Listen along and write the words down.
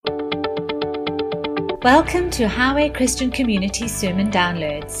Welcome to Highway Christian Community Sermon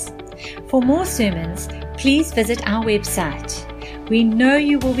Downloads. For more sermons, please visit our website. We know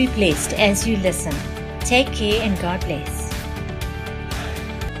you will be blessed as you listen. Take care and God bless.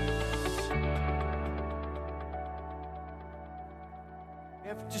 You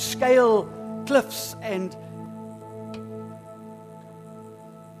have to scale cliffs and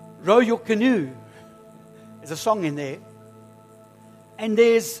row your canoe. There's a song in there. And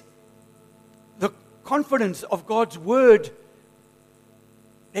there's the confidence of God's word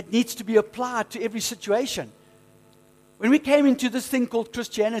that needs to be applied to every situation. When we came into this thing called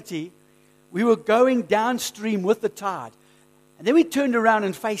Christianity, we were going downstream with the tide. And then we turned around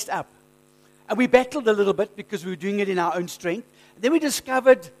and faced up. And we battled a little bit because we were doing it in our own strength. And then we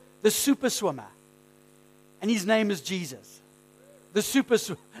discovered the super swimmer. And his name is Jesus. The super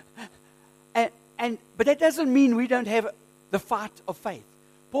swimmer. But that doesn't mean we don't have the fight of faith.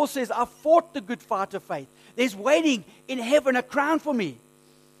 Paul says, I fought the good fight of faith. There's waiting in heaven a crown for me.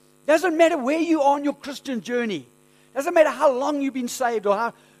 Doesn't matter where you are on your Christian journey. Doesn't matter how long you've been saved or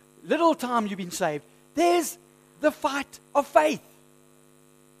how little time you've been saved. There's the fight of faith.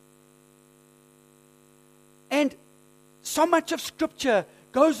 And so much of Scripture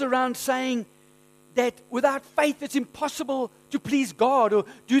goes around saying that without faith it's impossible to please God or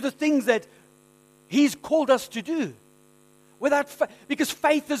do the things that He's called us to do. Because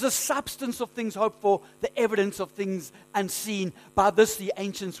faith is a substance of things hoped for, the evidence of things unseen. By this the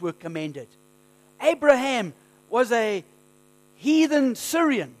ancients were commended. Abraham was a heathen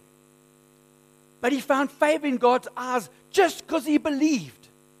Syrian, but he found favor in God's eyes just because he believed.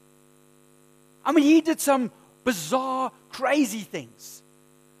 I mean, he did some bizarre, crazy things,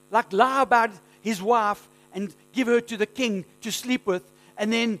 like lie about his wife and give her to the king to sleep with,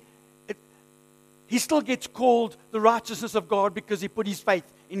 and then he still gets called the righteousness of God because he put his faith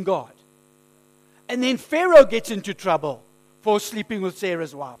in God. And then Pharaoh gets into trouble for sleeping with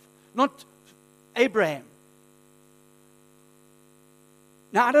Sarah's wife, not Abraham.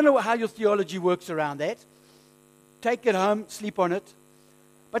 Now, I don't know how your theology works around that. Take it home, sleep on it.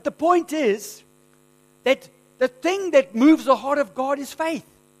 But the point is that the thing that moves the heart of God is faith.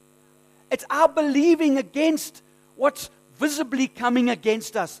 It's our believing against what's visibly coming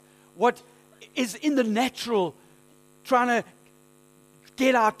against us, what is in the natural, trying to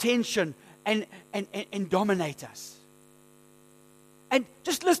get our attention and dominate us. And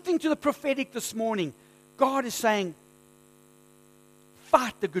just listening to the prophetic this morning, God is saying,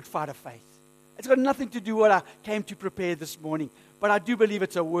 fight the good fight of faith. It's got nothing to do with what I came to prepare this morning, but I do believe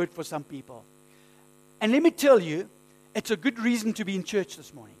it's a word for some people. And let me tell you, it's a good reason to be in church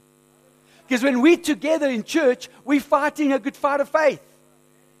this morning. Because when we're together in church, we're fighting a good fight of faith.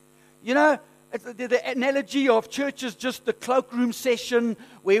 You know, the analogy of church is just the cloakroom session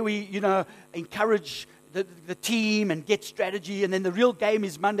where we, encourage the team and get strategy, and then the real game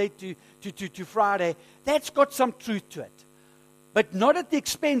is Monday to Friday. That's got some truth to it. But not at the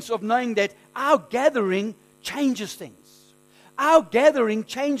expense of knowing that our gathering changes things. Our gathering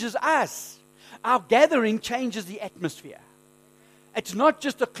changes us. Our gathering changes the atmosphere. It's not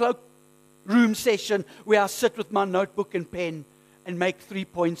just a cloakroom session where I sit with my notebook and pen and make 3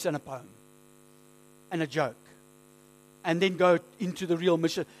 points and a poem and a joke, and then go into the real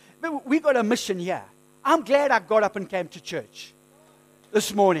mission. But we got a mission here. I'm glad I got up and came to church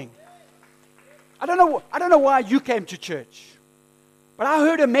this morning. I don't know why you came to church, but I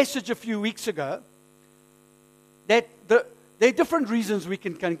heard a message a few weeks ago that there are different reasons we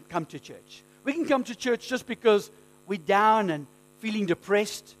can come to church. We can come to church just because we're down and feeling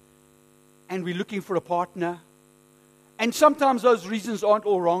depressed, and we're looking for a partner. And sometimes those reasons aren't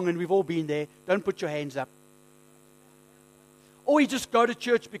all wrong, and we've all been there. Don't put your hands up. Or you just go to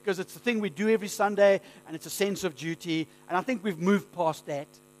church because it's the thing we do every Sunday, and it's a sense of duty. And I think we've moved past that.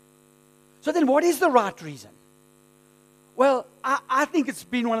 So then what is the right reason? Well, I think it's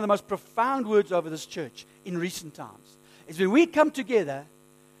been one of the most profound words over this church in recent times. Is when we come together,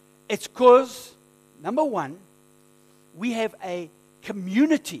 it's because, number one, we have a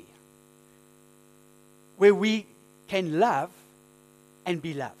community where we can love and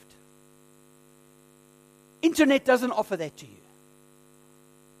be loved. Internet doesn't offer that to you.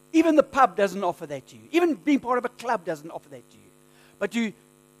 Even the pub doesn't offer that to you. Even being part of a club doesn't offer that to you. But you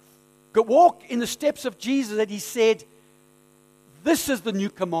walk in the steps of Jesus that He said, this is the new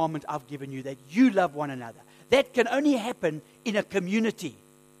commandment I've given you, that you love one another. That can only happen in a community.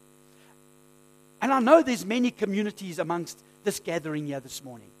 And I know there's many communities amongst this gathering here this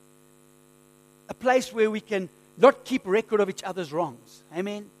morning. A place where we can not keep record of each other's wrongs.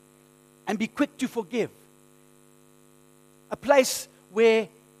 Amen? And be quick to forgive. A place where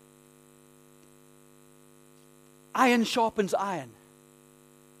iron sharpens iron.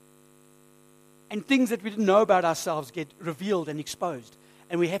 And things that we didn't know about ourselves get revealed and exposed.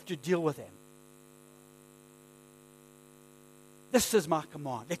 And we have to deal with them. This is my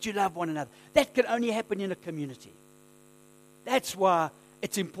command, that you love one another. That can only happen in a community. That's why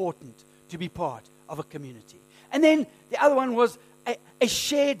it's important to be part of a community. And then the other one was a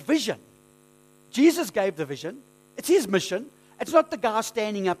shared vision. Jesus gave the vision. It's his mission. It's not the guy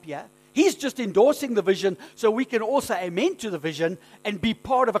standing up here. He's just endorsing the vision so we can also amen to the vision and be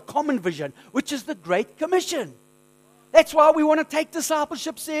part of a common vision, which is the Great Commission. That's why we want to take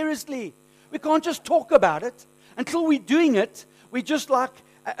discipleship seriously. We can't just talk about it. Until we're doing it, we're just like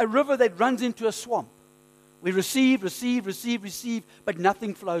a river that runs into a swamp. We receive, but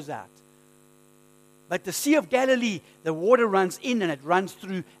nothing flows out. But the Sea of Galilee, the water runs in and it runs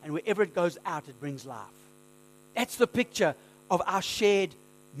through, and wherever it goes out, it brings life. That's the picture of our shared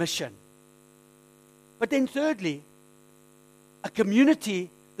mission. But then thirdly, a community,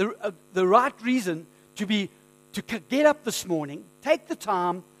 the right reason to get up this morning, take the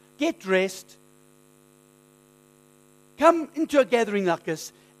time, get dressed, come into a gathering like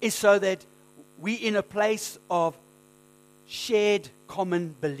this, is so that we're in a place of shared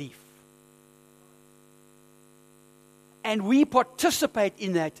common belief. And we participate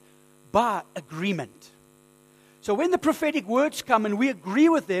in that by agreement. So when the prophetic words come and we agree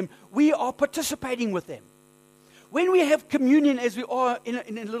with them, we are participating with them. When we have communion, as we are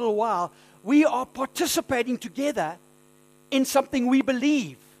in a little while, we are participating together in something we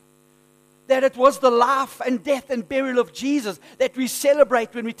believe. That it was the life and death and burial of Jesus that we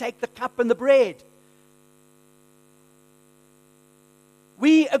celebrate when we take the cup and the bread.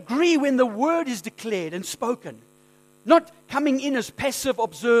 We agree when the word is declared and spoken. Not coming in as passive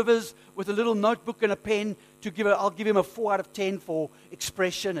observers with a little notebook and a pen I'll give him a 4 out of 10 for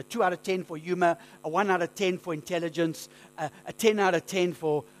expression, a 2 out of 10 for humor, a 1 out of 10 for intelligence, a 10 out of 10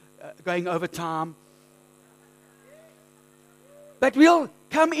 for going over time. But we'll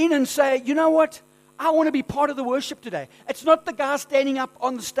come in and say, you know what? I want to be part of the worship today. It's not the guy standing up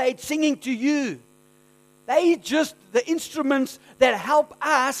on the stage singing to you. They're just the instruments that help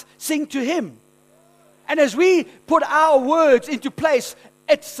us sing to him. And as we put our words into place,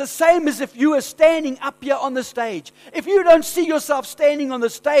 it's the same as if you were standing up here on the stage. If you don't see yourself standing on the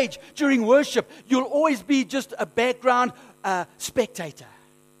stage during worship, you'll always be just a background spectator.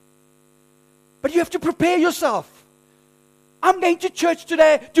 But you have to prepare yourself. I'm going to church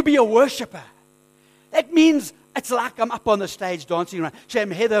today to be a worshiper. That means it's like I'm up on the stage dancing around.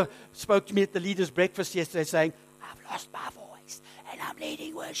 Shame Heather spoke to me at the leaders' breakfast yesterday saying, I've lost my voice and I'm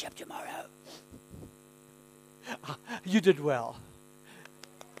leading worship tomorrow. You did well.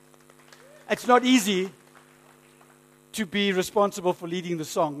 It's not easy to be responsible for leading the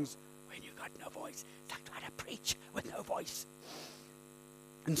songs when you've got no voice. It's like trying to preach with no voice.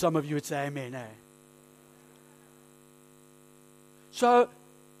 And some of you would say amen, eh? So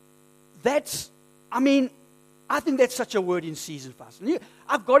I think that's such a word in season for us.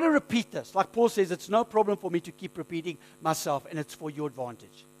 I've got to repeat this. Like Paul says, it's no problem for me to keep repeating myself, and it's for your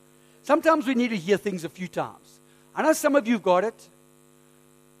advantage. Sometimes we need to hear things a few times. I know some of you have got it.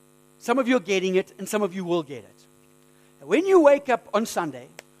 Some of you are getting it, and some of you will get it. And when you wake up on Sunday,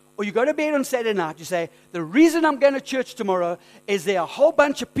 or you go to bed on Saturday night, you say, the reason I'm going to church tomorrow is there are a whole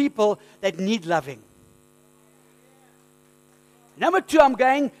bunch of people that need loving. Number 2, I'm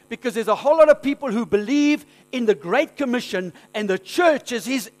going because there's a whole lot of people who believe in the Great Commission, and the church is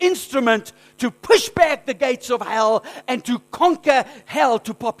his instrument to push back the gates of hell and to conquer hell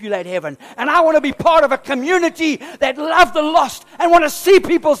to populate heaven. And I want to be part of a community that love the lost and want to see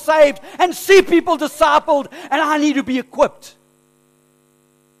people saved and see people discipled, and I need to be equipped.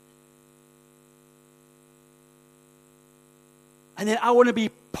 And then I want to be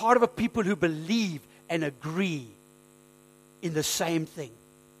part of a people who believe and agree in the same thing.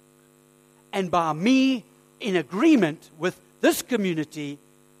 And by me in agreement with this community,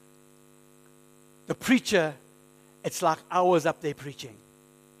 the preacher, it's like I was up there preaching.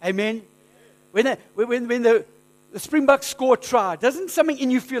 Amen? When the Springboks score a try, doesn't something in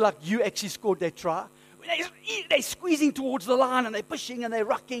you feel like you actually scored that try? They're squeezing towards the line and they're pushing and they're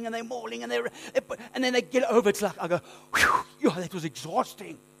rocking and they're mauling and then they get over. It's like I go, whew, that was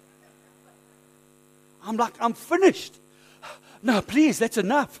exhausting. I'm like, I'm finished. No, please, that's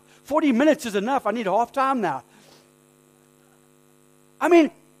enough. 40 minutes is enough. I need half time now. I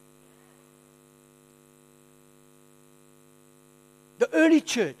mean, the early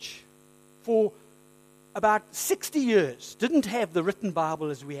church for about 60 years didn't have the written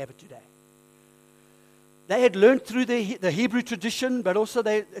Bible as we have it today. They had learned through the Hebrew tradition, but also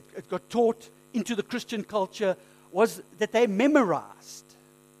it got taught into the Christian culture was that they memorized.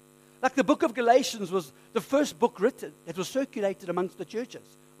 Like the book of Galatians was the first book written that was circulated amongst the churches,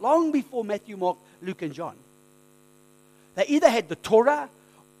 long before Matthew, Mark, Luke, and John. They either had the Torah,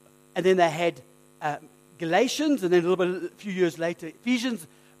 and then they had Galatians, and then a few years later, Ephesians,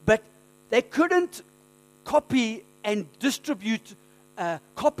 but they couldn't copy and distribute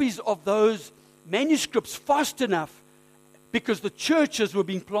copies of those manuscripts fast enough because the churches were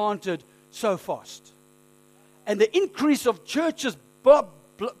being planted so fast. And the increase of churches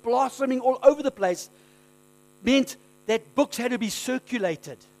blossoming all over the place meant that books had to be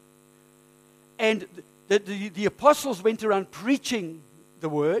circulated. And the apostles went around preaching the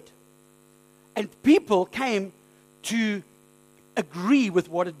word, and people came to agree with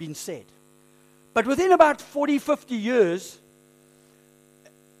what had been said. But within about 40, 50 years,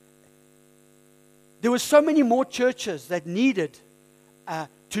 there were so many more churches that needed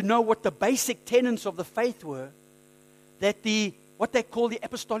to know what the basic tenets of the faith were, that what they call the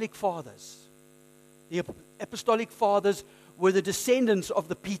apostolic fathers. The apostolic fathers were the descendants of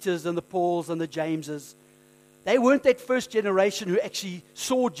the Peters and the Pauls and the Jameses. They weren't that first generation who actually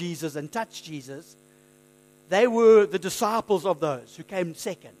saw Jesus and touched Jesus. They were the disciples of those who came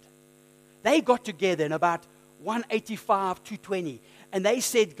second. They got together in about 185, 220, and they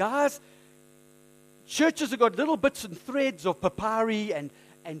said, guys, churches have got little bits and threads of papyri and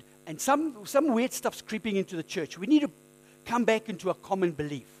some weird stuff's creeping into the church. We need to come back into a common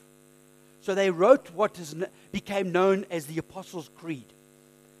belief. So they wrote what became known as the Apostles' Creed.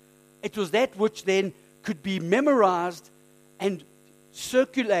 It was that which then could be memorized and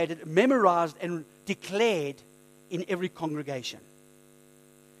circulated, memorized and declared in every congregation.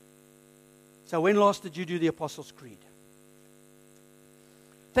 So when last did you do the Apostles' Creed?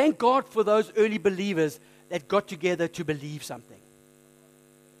 Thank God for those early believers that got together to believe something,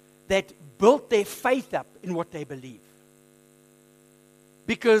 that built their faith up in what they believe.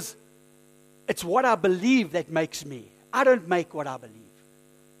 Because it's what I believe that makes me. I don't make what I believe.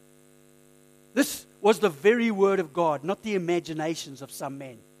 This was the very word of God, not the imaginations of some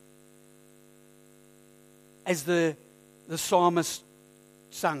men. As the psalmist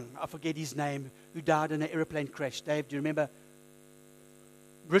sung, I forget his name, who died in an airplane crash. Dave, do you remember?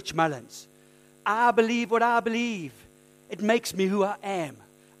 Rich Mullins. I believe what I believe. It makes me who I am.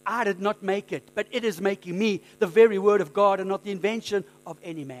 I did not make it, but it is making me the very word of God and not the invention of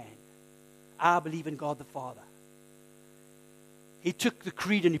any man. I believe in God the Father. He took the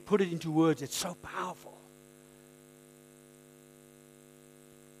creed and he put it into words. It's so powerful.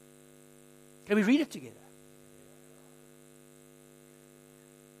 Can we read it together?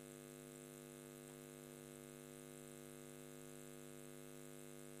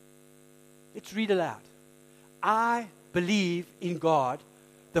 Let's read aloud. I believe in God,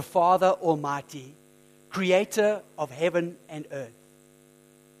 the Father Almighty, creator of heaven and earth.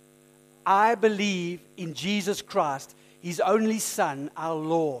 I believe in Jesus Christ, His only Son, our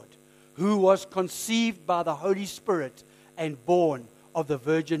Lord, who was conceived by the Holy Spirit and born of the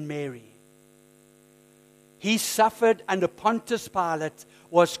Virgin Mary. He suffered under Pontius Pilate,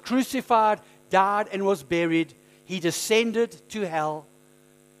 was crucified, died, and was buried. He descended to hell.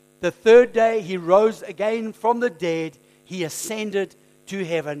 The third day he rose again from the dead. He ascended to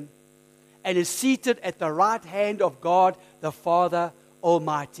heaven and is seated at the right hand of God the Father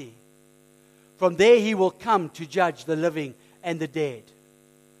Almighty. From there he will come to judge the living and the dead.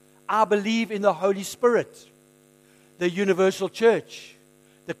 I believe in the Holy Spirit, the universal church,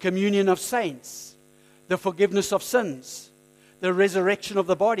 the communion of saints, the forgiveness of sins, the resurrection of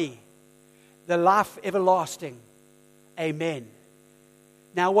the body, the life everlasting. Amen.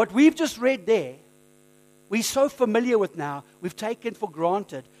 Now, what we've just read there, we're so familiar with now, we've taken for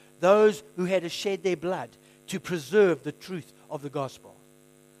granted those who had to shed their blood to preserve the truth of the gospel.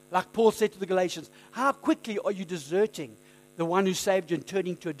 Like Paul said to the Galatians, how quickly are you deserting the one who saved you and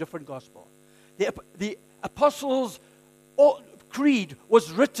turning to a different gospel? The Apostles' Creed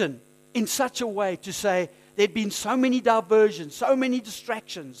was written in such a way to say there'd been so many diversions, so many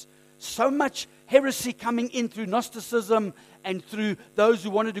distractions, so much heresy coming in through Gnosticism and through those who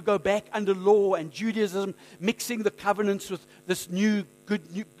wanted to go back under law and Judaism, mixing the covenants with this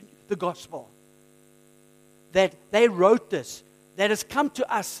the gospel. That they wrote this, that has come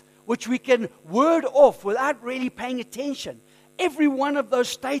to us, which we can word off without really paying attention. Every one of those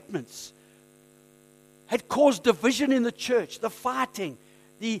statements had caused division in the church, the fighting,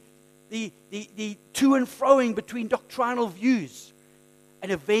 the to and froing between doctrinal views.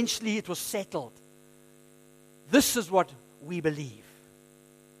 And eventually it was settled. This is what we believe.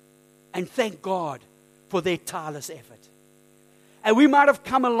 And thank God for their tireless effort. And we might have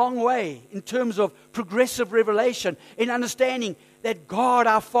come a long way in terms of progressive revelation, in understanding that God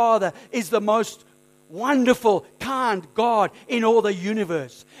our Father is the most wonderful, kind God in all the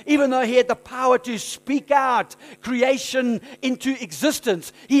universe. Even though He had the power to speak out creation into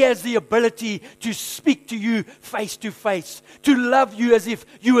existence, He has the ability to speak to you face to face, to love you as if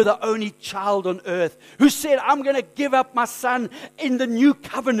you were the only child on earth, who said, I'm going to give up my son in the new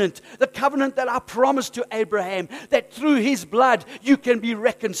covenant, the covenant that I promised to Abraham, that through his blood you can be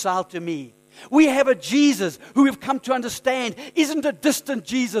reconciled to me. We have a Jesus who we've come to understand isn't a distant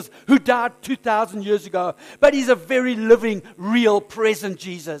Jesus who died 2,000 years ago, but He's a very living, real, present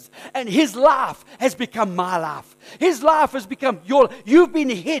Jesus. And His life has become my life. His life has become you've been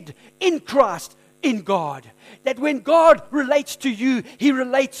hid in Christ, in God. That when God relates to you, He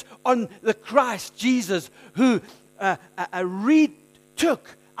relates on the Christ Jesus who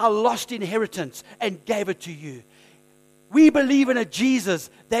retook our lost inheritance and gave it to you. We believe in a Jesus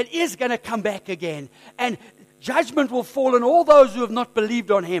that is going to come back again. And judgment will fall on all those who have not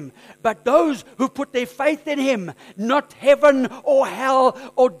believed on Him. But those who put their faith in Him, not heaven or hell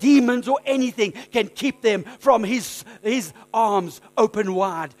or demons or anything can keep them from His arms open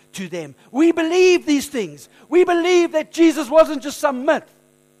wide to them. We believe these things. We believe that Jesus wasn't just some myth.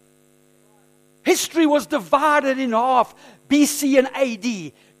 History was divided in half, BC and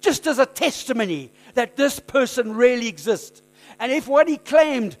AD, just as a testimony that this person really exists. And if what he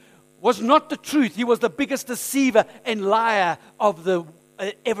claimed was not the truth, he was the biggest deceiver and liar of the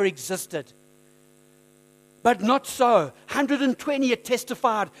ever existed. But not so. 120 had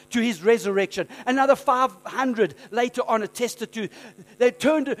testified to His resurrection. Another 500 later on attested to. They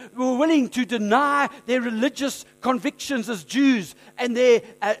were willing to deny their religious convictions as Jews and their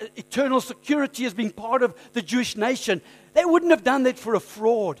eternal security as being part of the Jewish nation. They wouldn't have done that for a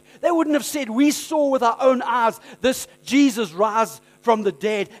fraud. They wouldn't have said, we saw with our own eyes this Jesus rise from the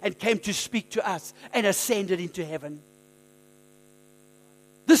dead and came to speak to us and ascended into heaven.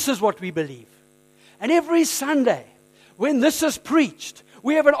 This is what we believe. And every Sunday, when this is preached,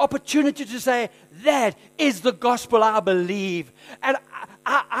 we have an opportunity to say, that is the gospel I believe. And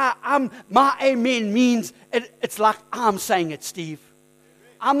my amen means it's like I'm saying it, Steve.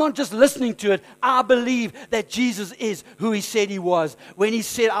 I'm not just listening to it. I believe that Jesus is who He said He was when He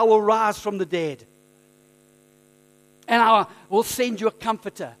said, I will rise from the dead. And I will send you a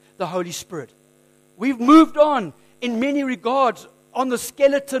comforter, the Holy Spirit. We've moved on in many regards on the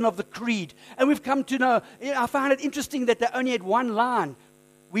skeleton of the creed. And we've come to know, I found it interesting that they only had one line.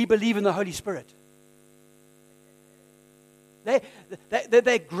 We believe in the Holy Spirit.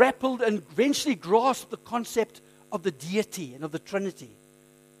 They grappled and eventually grasped the concept of the deity and of the Trinity,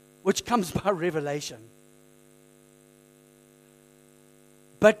 which comes by revelation.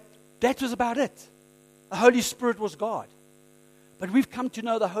 But that was about it. The Holy Spirit was God. But we've come to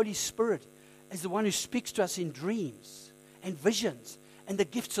know the Holy Spirit as the one who speaks to us in dreams and visions and the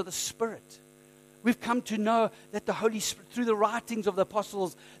gifts of the Spirit. We've come to know that the Holy Spirit, through the writings of the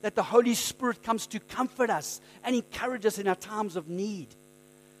apostles, that the Holy Spirit comes to comfort us and encourage us in our times of need.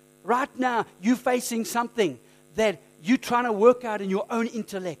 Right now, you're facing something that you're trying to work out in your own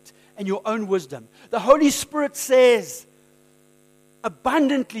intellect and your own wisdom. The Holy Spirit says,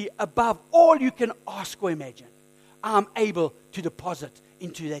 abundantly above all you can ask or imagine, I'm able to deposit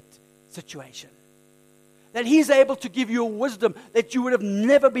into that situation. That He's able to give you a wisdom that you would have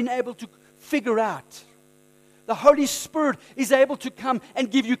never been able to figure out. The Holy Spirit is able to come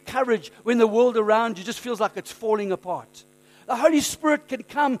and give you courage when the world around you just feels like it's falling apart. The Holy Spirit can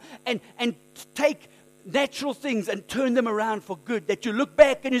come and take natural things and turn them around for good. That you look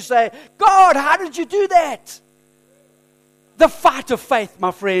back and you say, God, how did you do that? The fight of faith,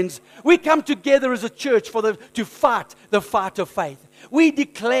 my friends. We come together as a church to fight the fight of faith. We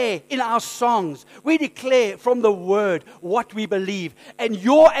declare in our songs, we declare from the Word what we believe. And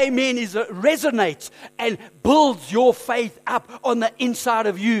your amen resonates and builds your faith up on the inside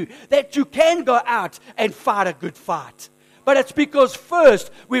of you, that you can go out and fight a good fight. But it's because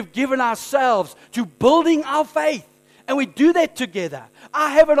first we've given ourselves to building our faith. And we do that together. I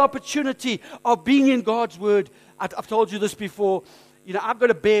have an opportunity of being in God's Word. I've told you this before. I've got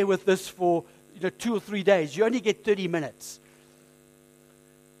to bear with this for 2 or 3 days. You only get 30 minutes.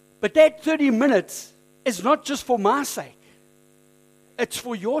 But that 30 minutes is not just for my sake. It's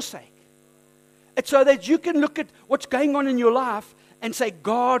for your sake. It's so that you can look at what's going on in your life and say,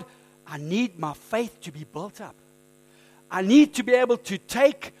 God, I need my faith to be built up. I need to be able to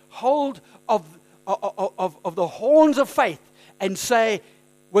take hold of the horns of faith and say,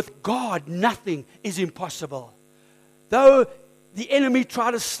 with God, nothing is impossible. Though the enemy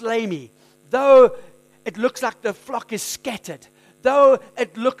try to slay me, though it looks like the flock is scattered, though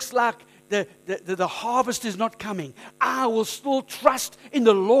it looks like the harvest is not coming, I will still trust in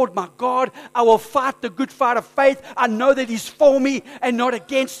the Lord my God. I will fight the good fight of faith. I know that He's for me and not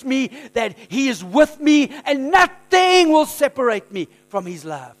against me, that He is with me, and nothing will separate me from His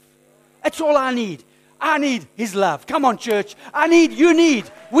love. That's all I need. I need His love. Come on, church. I need, you need,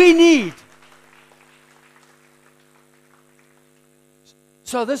 we need.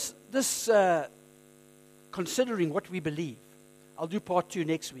 So this considering what we believe, I'll do part 2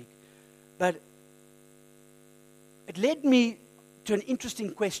 next week. But it led me to an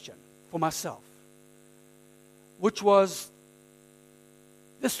interesting question for myself, which was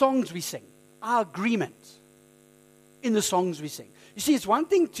the songs we sing, our agreement in the songs we sing. You see, it's one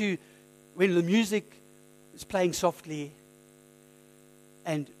thing when the music is playing softly,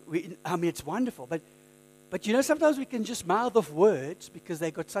 and it's wonderful, but you know, sometimes we can just mouth off words because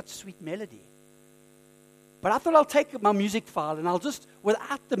they've got such sweet melody. But I thought I'll take my music file and I'll just,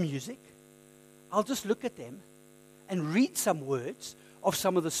 without the music, I'll just look at them and read some words of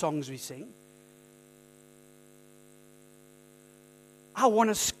some of the songs we sing. I want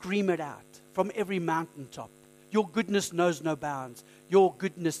to scream it out from every mountaintop. Your goodness knows no bounds. Your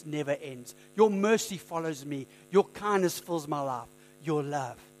goodness never ends. Your mercy follows me. Your kindness fills my life. Your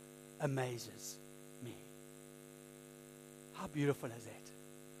love amazes me. How beautiful is that?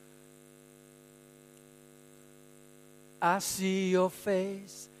 I see your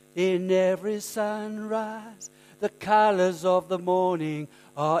face in every sunrise. The colors of the morning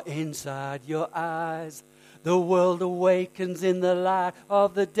are inside your eyes. The world awakens in the light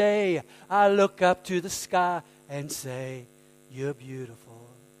of the day. I look up to the sky and say, you're beautiful.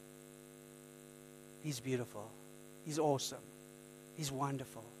 He's beautiful. He's awesome. He's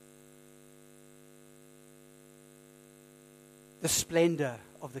wonderful. The splendor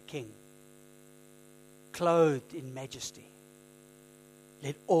of the King, clothed in majesty.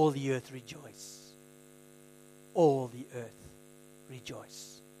 Let all the earth rejoice. All the earth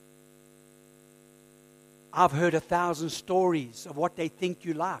rejoice. I've heard 1,000 stories of what they think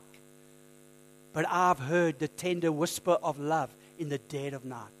you like, but I've heard the tender whisper of love in the dead of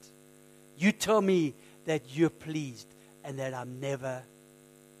night. You tell me that you're pleased and that I'm never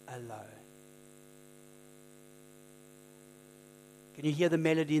alone. Can you hear the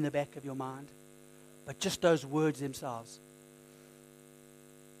melody in the back of your mind? But just those words themselves.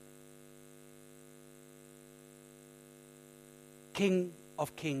 King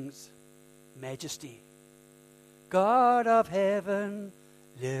of kings, majesty. God of heaven,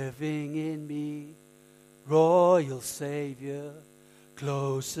 living in me. Royal Savior,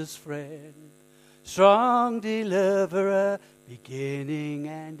 closest friend. Strong deliverer, beginning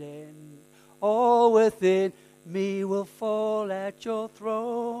and end. All within me will fall at your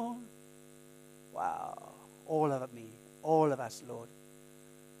throne. Wow. All of me. All of us, Lord.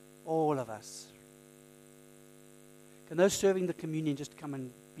 All of us. Can those serving the communion just come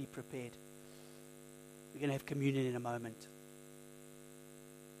and be prepared? We're going to have communion in a moment.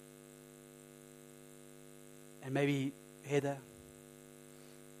 And maybe Heather,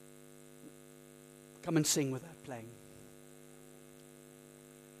 come and sing without playing.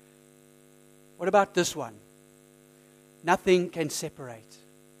 What about this one? Nothing can separate.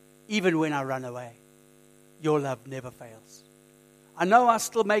 Even when I run away, your love never fails. I know I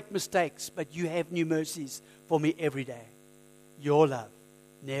still make mistakes, but you have new mercies for me every day. Your love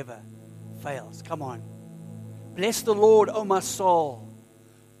never fails. Come on. Bless the Lord, O my soul.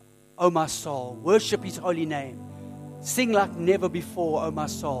 O my soul. Worship His holy name. Sing like never before, O my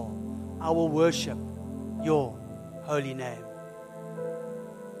soul. I will worship your holy name.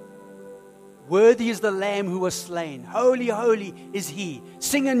 Worthy is the Lamb who was slain. Holy, holy is He.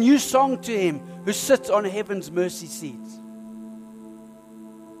 Sing a new song to Him who sits on heaven's mercy seat.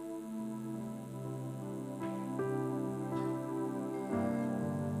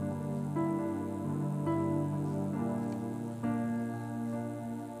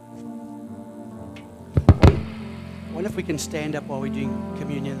 I wonder if we can stand up while we're doing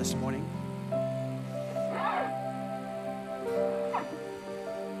communion this morning.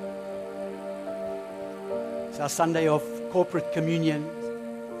 It's our Sunday of corporate communion.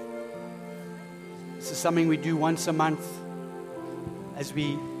 This is something we do once a month. As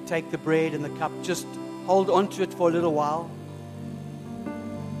we take the bread and the cup, just hold on to it for a little while.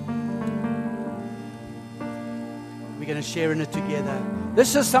 We're going to share in it together.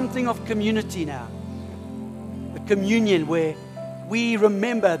 This is something of community now. The communion where we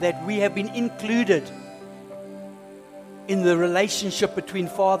remember that we have been included in the relationship between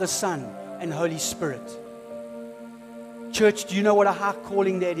Father, Son, and Holy Spirit. Church, do you know what a high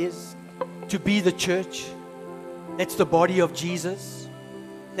calling that is? To be the church. That's the body of Jesus.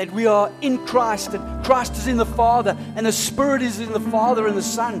 That we are in Christ, and Christ is in the Father, and the Spirit is in the Father and the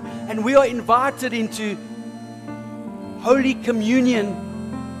Son, and we are invited into Holy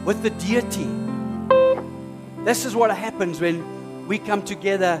Communion with the deity. This is what happens when we come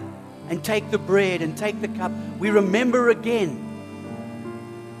together and take the bread and take the cup. We remember again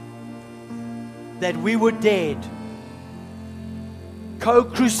that we were dead,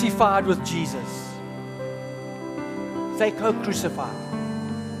 co-crucified with Jesus. Say co-crucified.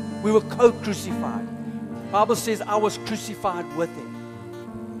 We were co-crucified. The Bible says I was crucified with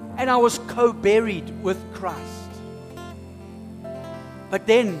Him. And I was co-buried with Christ. But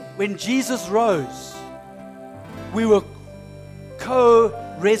then, when Jesus rose, we were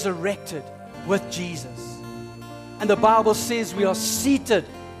co-resurrected with Jesus. And the Bible says we are seated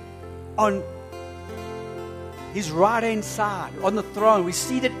on His right-hand side, on the throne. We're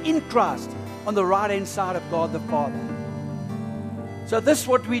seated in Christ on the right-hand side of God the Father. So this is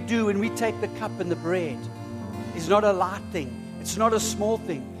what we do when we take the cup and the bread. It's not a light thing. It's not a small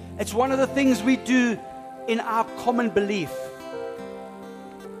thing. It's one of the things we do in our common belief.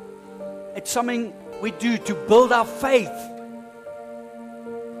 It's something we do to build our faith.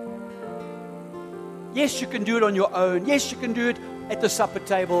 Yes, you can do it on your own. Yes, you can do it at the supper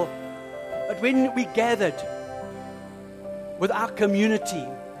table. But when we gathered with our community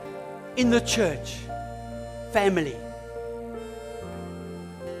in the church, family,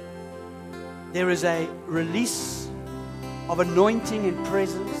 there is a release of anointing and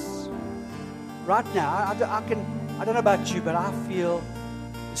presence. Right now, I don't know about you, but I feel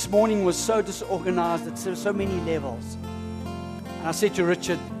this morning was so disorganized at so many levels. And I said to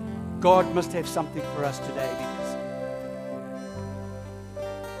Richard, God must have something for us today, because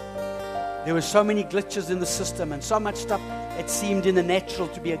there were so many glitches in the system and so much stuff that seemed in the natural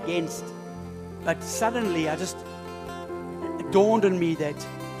to be against. But suddenly it dawned on me that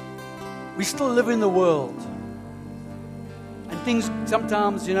we still live in the world. And things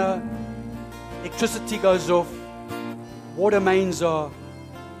sometimes, electricity goes off, water mains are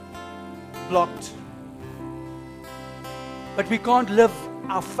blocked. But we can't live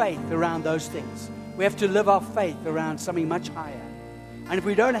our faith around those things. We have to live our faith around something much higher. And if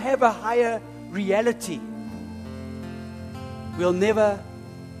we don't have a higher reality, we'll never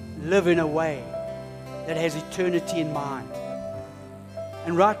live in a way that has eternity in mind.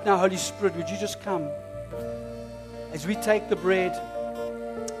 And right now, Holy Spirit, would you just come? As we take the bread,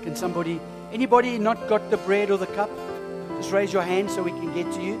 can anybody not got the bread or the cup? Just raise your hand so we can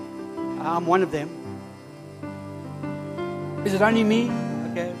get to you. I'm one of them. Is it only me?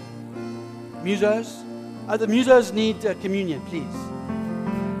 Okay. Musos? Oh, the musos need communion, please.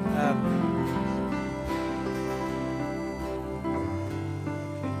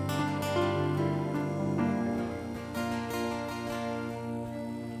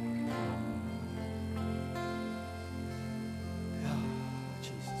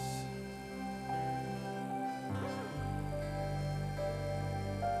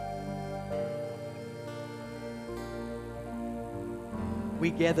 We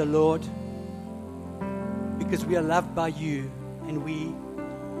gather, Lord, because we are loved by you and we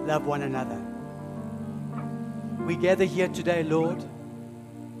love one another. We gather here today, Lord,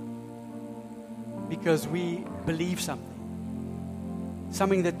 because we believe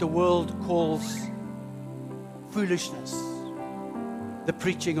something that the world calls foolishness. The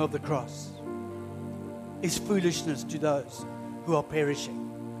preaching of the cross is foolishness to those who are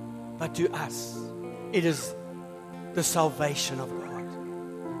perishing, but to us it is the salvation of God.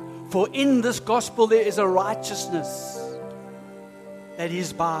 For in this gospel there is a righteousness that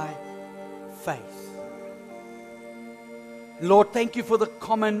is by faith. Lord, thank you for the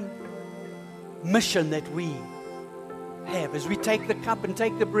common mission that we have. As we take the cup and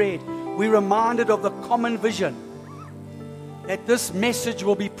take the bread, we're reminded of the common vision that this message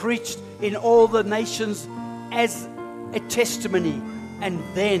will be preached in all the nations as a testimony, and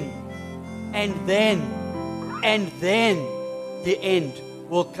then the end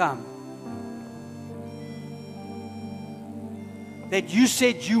will come. That you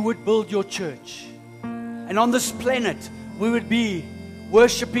said you would build your church, and on this planet we would be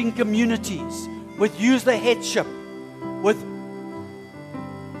worshiping communities with you as the headship, with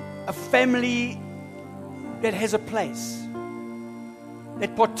a family that has a place,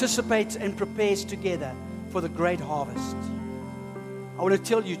 that participates and prepares together for the great harvest. I want to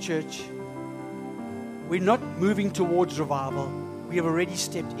tell you, church, we're not moving towards revival. We have already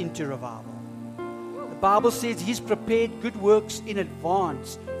stepped into revival. The Bible says He's prepared good works in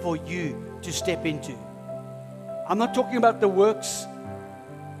advance for you to step into. I'm not talking about the works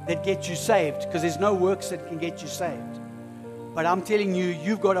that get you saved, because there's no works that can get you saved. But I'm telling you,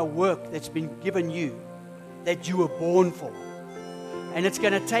 you've got a work that's been given you that you were born for. And it's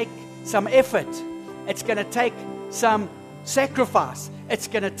going to take some effort. It's going to take some sacrifice. It's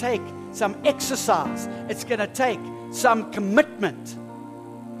going to take some exercise. It's going to take some commitment.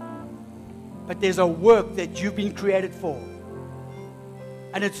 But there's a work that you've been created for.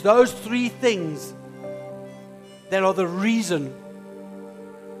 And it's those three things that are the reason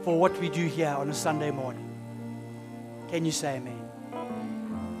for what we do here on a Sunday morning. Can you say amen?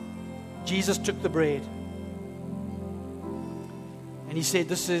 Jesus took the bread and he said,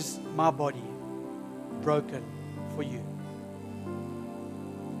 "This is my body broken for you."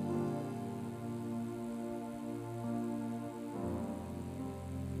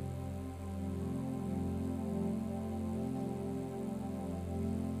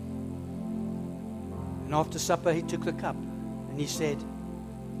 And after supper, he took the cup and he said,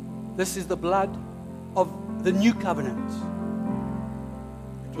 "This is the blood of the new covenant."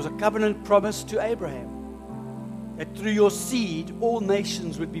 It was a covenant promise to Abraham that through your seed, all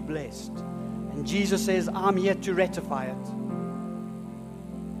nations would be blessed. And Jesus says, "I'm here to ratify it."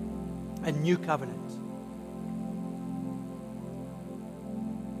 A new covenant.